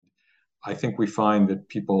I think we find that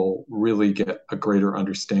people really get a greater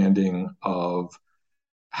understanding of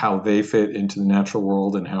how they fit into the natural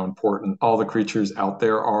world and how important all the creatures out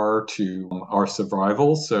there are to our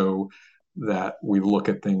survival. So that we look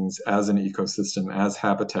at things as an ecosystem, as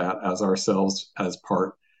habitat, as ourselves, as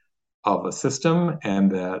part of a system.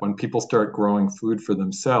 And that when people start growing food for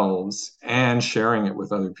themselves and sharing it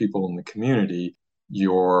with other people in the community,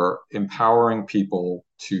 you're empowering people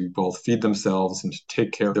to both feed themselves and to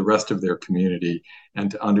take care of the rest of their community and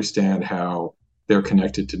to understand how they're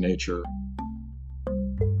connected to nature.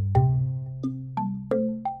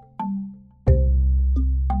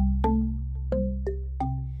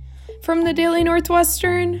 From the Daily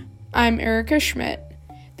Northwestern, I'm Erica Schmidt.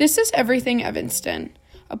 This is Everything Evanston,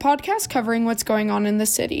 a podcast covering what's going on in the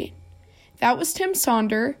city. That was Tim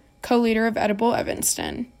Sonder, co-leader of Edible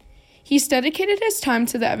Evanston. He's dedicated his time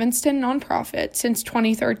to the Evanston nonprofit since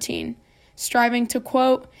 2013, striving to,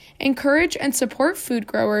 quote, encourage and support food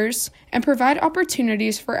growers and provide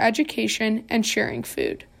opportunities for education and sharing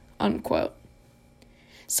food, unquote.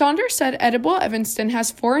 Sonder said Edible Evanston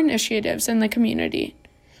has 4 initiatives in the community.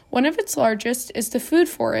 One of its largest is the Food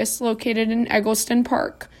Forest located in Eggleston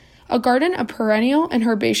Park, a garden of perennial and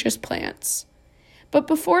herbaceous plants. But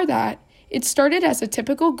before that, it started as a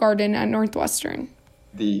typical garden at Northwestern.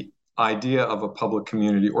 The idea of a public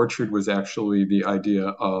community orchard was actually the idea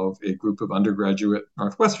of a group of undergraduate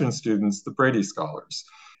Northwestern students, the Brady Scholars.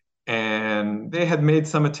 And they had made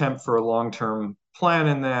some attempt for a long-term plan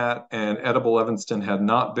in that, and Edible Evanston had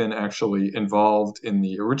not been actually involved in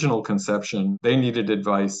the original conception. They needed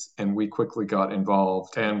advice, and we quickly got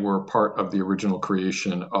involved and were part of the original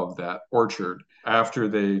creation of that orchard. After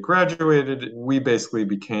they graduated, we basically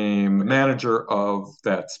became manager of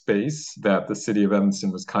that space that the city of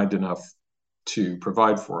Evanston was kind enough to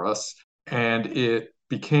provide for us. And it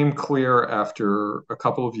became clear after a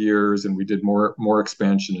couple of years, and we did more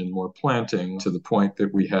expansion and more planting to the point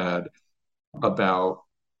that we had about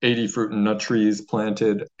 80 fruit and nut trees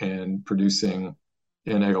planted and producing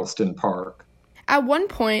in Eggleston Park. At one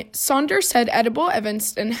point, Sonder said Edible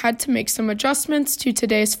Evanston had to make some adjustments to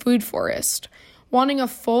today's food forest, wanting a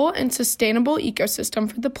full and sustainable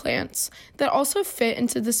ecosystem for the plants that also fit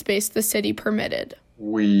into the space the city permitted.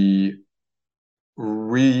 We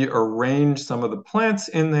rearranged some of the plants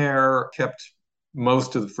in there, kept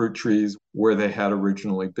most of the fruit trees where they had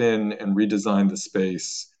originally been, and redesigned the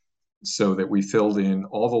space so that we filled in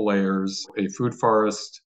all the layers. A food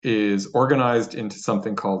forest is organized into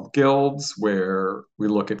something called guilds, where we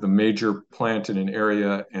look at the major plant in an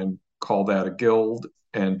area and call that a guild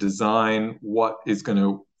and design what is going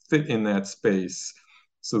to fit in that space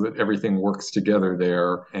so that everything works together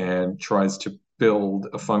there and tries to build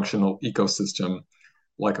a functional ecosystem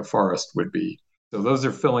like a forest would be. So those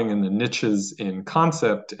are filling in the niches in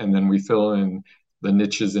concept, and then we fill in the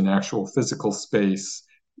niches in actual physical space,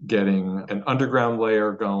 getting an underground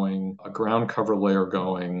layer going, a ground cover layer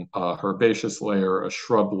going, a herbaceous layer, a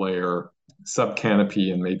shrub layer,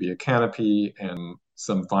 subcanopy, and maybe a canopy, and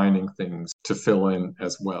some vining things to fill in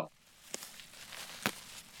as well.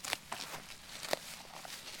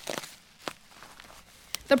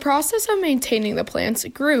 The process of maintaining the plants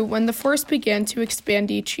grew when the forest began to expand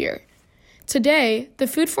each year. Today, the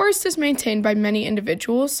food forest is maintained by many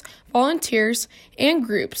individuals, volunteers, and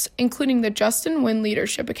groups, including the Justin Wynn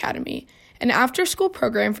Leadership Academy, an after-school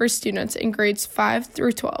program for students in grades 5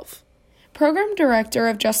 through 12. Program Director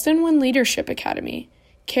of Justin Wynn Leadership Academy,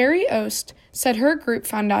 Carrie Ost, said her group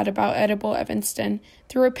found out about Edible Evanston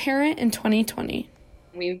through a parent in 2020.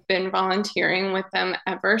 We've been volunteering with them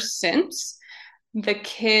ever since. The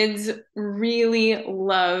kids really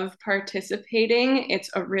love participating. It's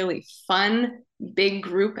a really fun, big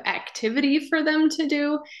group activity for them to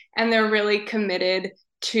do, and they're really committed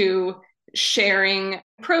to sharing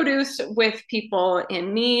produce with people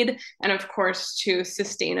in need, and of course to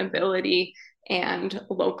sustainability and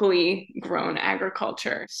locally grown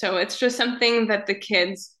agriculture. So it's just something that the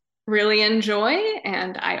kids really enjoy,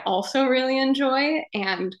 and I also really enjoy,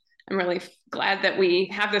 and I'm really glad that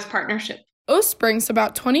we have this partnership. Ost brings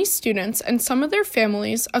about 20 students and some of their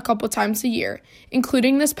families a couple times a year,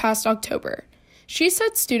 including this past October. She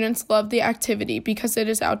said students love the activity because it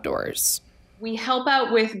is outdoors. We help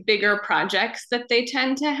out with bigger projects that they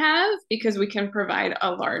tend to have because we can provide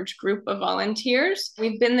a large group of volunteers.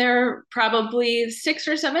 We've been there probably 6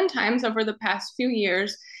 or 7 times over the past few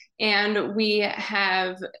years, and we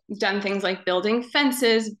have done things like building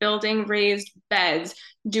fences, building raised beds,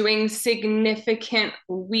 doing significant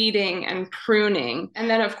weeding and pruning, and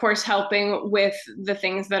then of course helping with the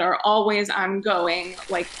things that are always ongoing,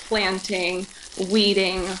 like planting,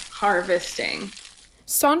 weeding, harvesting.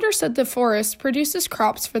 Saunders said the forest produces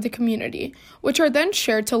crops for the community, which are then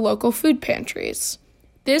shared to local food pantries.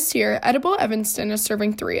 This year, Edible Evanston is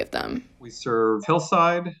serving 3 of them. We serve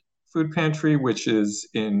Hillside Food Pantry, which is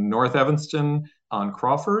in North Evanston on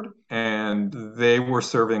Crawford, and they were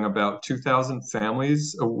serving about 2,000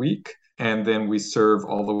 families a week. And then we serve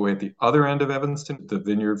all the way at the other end of Evanston, the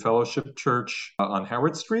Vineyard Fellowship Church on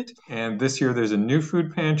Howard Street. And this year there's a new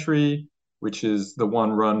food pantry, which is the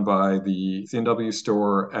one run by the C&W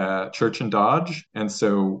store at Church and Dodge. And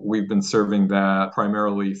so we've been serving that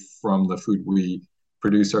primarily from the food we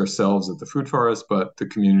produce ourselves at the Food Forest, but the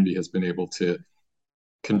community has been able to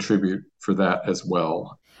contribute for that as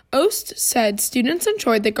well. Ost said students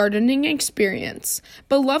enjoyed the gardening experience,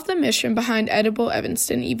 but loved the mission behind Edible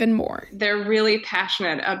Evanston even more. They're really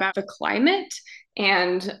passionate about the climate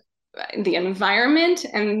and the environment,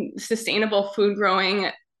 and sustainable food growing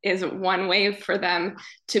is one way for them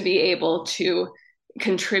to be able to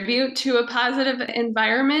contribute to a positive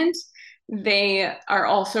environment. They are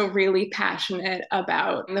also really passionate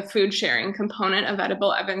about the food sharing component of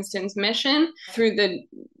Edible Evanston's mission. Through the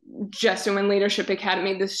Justin Wynn Leadership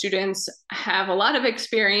Academy, the students have a lot of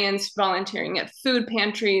experience volunteering at food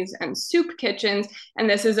pantries and soup kitchens, and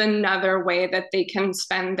this is another way that they can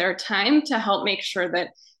spend their time to help make sure that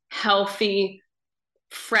healthy,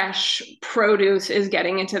 fresh produce is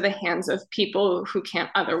getting into the hands of people who can't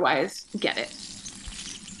otherwise get it.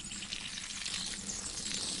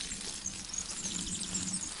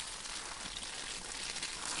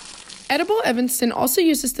 Edible Evanston also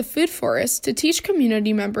uses the Food Forest to teach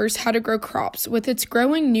community members how to grow crops with its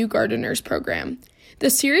Growing New Gardeners program. The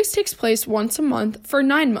series takes place once a month for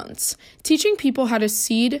 9 months, teaching people how to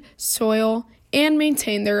seed, soil, and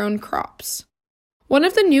maintain their own crops. One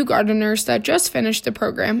of the new gardeners that just finished the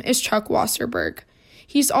program is Chuck Wasserberg.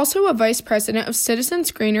 He's also a vice president of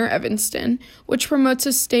Citizens Greener Evanston, which promotes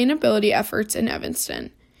sustainability efforts in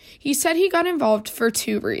Evanston. He said he got involved for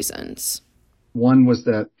 2 reasons. One was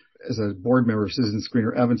that as a board member of Citizens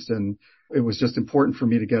Greener Evanston, it was just important for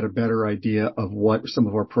me to get a better idea of what some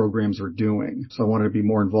of our programs are doing. So I wanted to be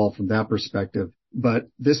more involved from that perspective. But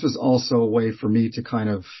this was also a way for me to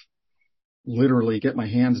kind of literally get my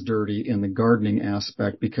hands dirty in the gardening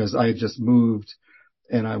aspect, because I had just moved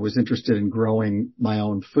and I was interested in growing my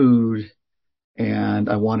own food, and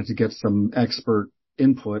I wanted to get some expert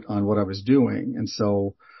input on what I was doing. And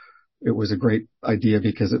so it was a great idea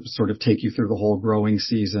because it would sort of take you through the whole growing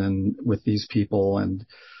season with these people, and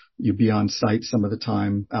you'd be on site some of the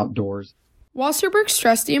time outdoors. Wasserberg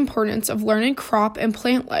stressed the importance of learning crop and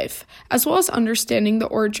plant life, as well as understanding the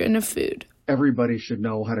origin of food. Everybody should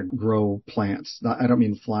know how to grow plants. I don't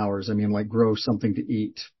mean flowers. I mean like grow something to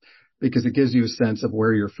eat, because it gives you a sense of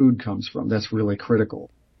where your food comes from. That's really critical.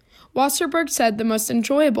 Wasserberg said the most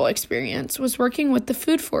enjoyable experience was working with the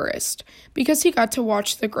Food Forest because he got to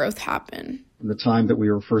watch the growth happen. The time that we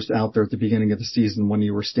were first out there at the beginning of the season, when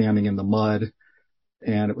you were standing in the mud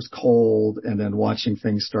and it was cold, and then watching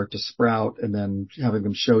things start to sprout, and then having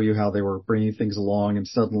them show you how they were bringing things along, and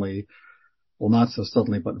suddenly, well, not so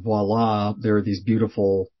suddenly, but voila, there are these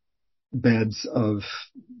beautiful beds of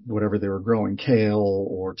whatever they were growing, kale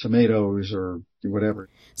or tomatoes or whatever.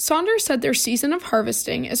 Saunders said their season of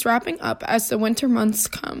harvesting is wrapping up as the winter months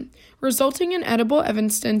come, resulting in Edible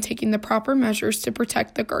Evanston taking the proper measures to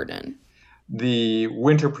protect the garden. The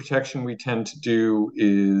winter protection we tend to do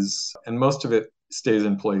is, and most of it stays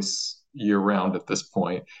in place year-round at this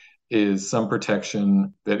point, is some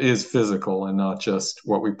protection that is physical and not just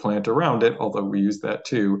what we plant around it, although we use that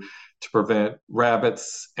too, to prevent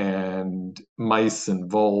rabbits and mice and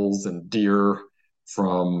voles and deer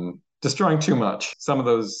from destroying too much. Some of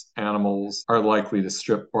those animals are likely to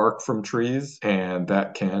strip bark from trees, and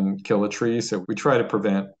that can kill a tree. So we try to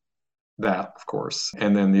prevent that, of course.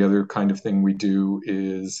 And then the other kind of thing we do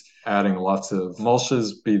is adding lots of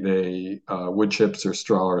mulches, be they wood chips or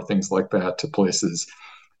straw or things like that, to places,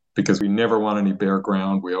 because we never want any bare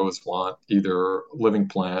ground. We always want either living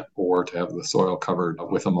plant or to have the soil covered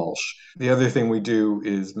with a mulch. The other thing we do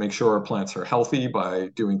is make sure our plants are healthy by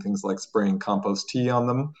doing things like spraying compost tea on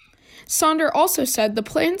them. Sonder also said the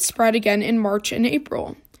plants spread again in March and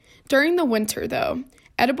April. During the winter, though,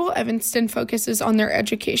 Edible Evanston focuses on their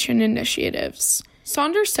education initiatives.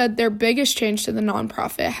 Saunders said their biggest change to the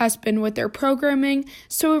nonprofit has been with their programming,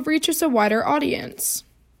 so it reaches a wider audience.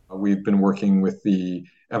 We've been working with the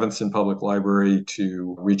Evanston Public Library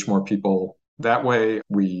to reach more people that way.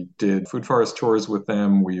 We did food forest tours with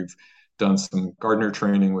them. We've done some gardener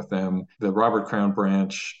training with them. The Robert Crown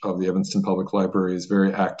branch of the Evanston Public Library is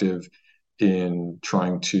very active in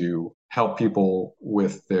trying to help people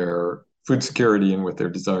with their food security and with their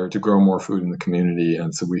desire to grow more food in the community.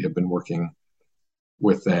 And so we have been working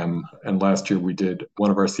with them. And last year we did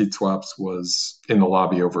one of our seat swaps was in the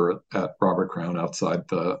lobby over at Robert Crown outside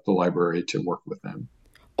the library to work with them.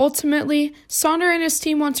 Ultimately, Sonder and his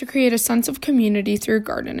team want to create a sense of community through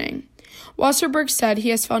gardening. Wasserberg said he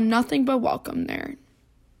has found nothing but welcome there.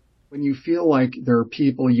 When you feel like there are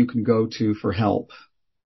people you can go to for help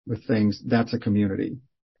with things, that's a community.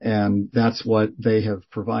 And that's what they have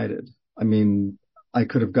provided. I mean, I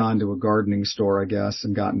could have gone to a gardening store, I guess,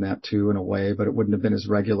 and gotten that too in a way, but it wouldn't have been as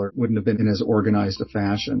regular, wouldn't have been in as organized a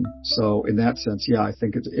fashion. So in that sense, yeah, I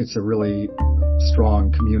think it's a really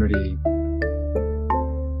strong community.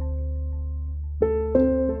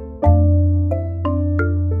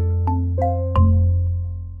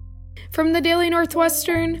 From the Daily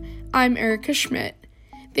Northwestern, I'm Erica Schmidt.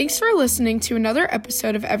 Thanks for listening to another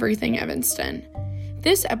episode of Everything Evanston.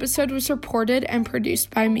 This episode was reported and produced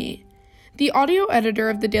by me. The audio editor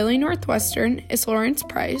of the Daily Northwestern is Lawrence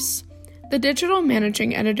Price. The digital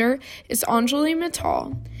managing editor is Anjali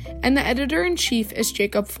Mittal, and the editor-in-chief is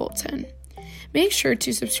Jacob Fulton. Make sure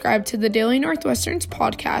to subscribe to the Daily Northwestern's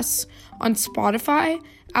podcasts on Spotify,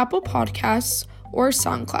 Apple Podcasts, or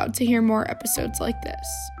SoundCloud to hear more episodes like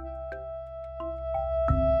this.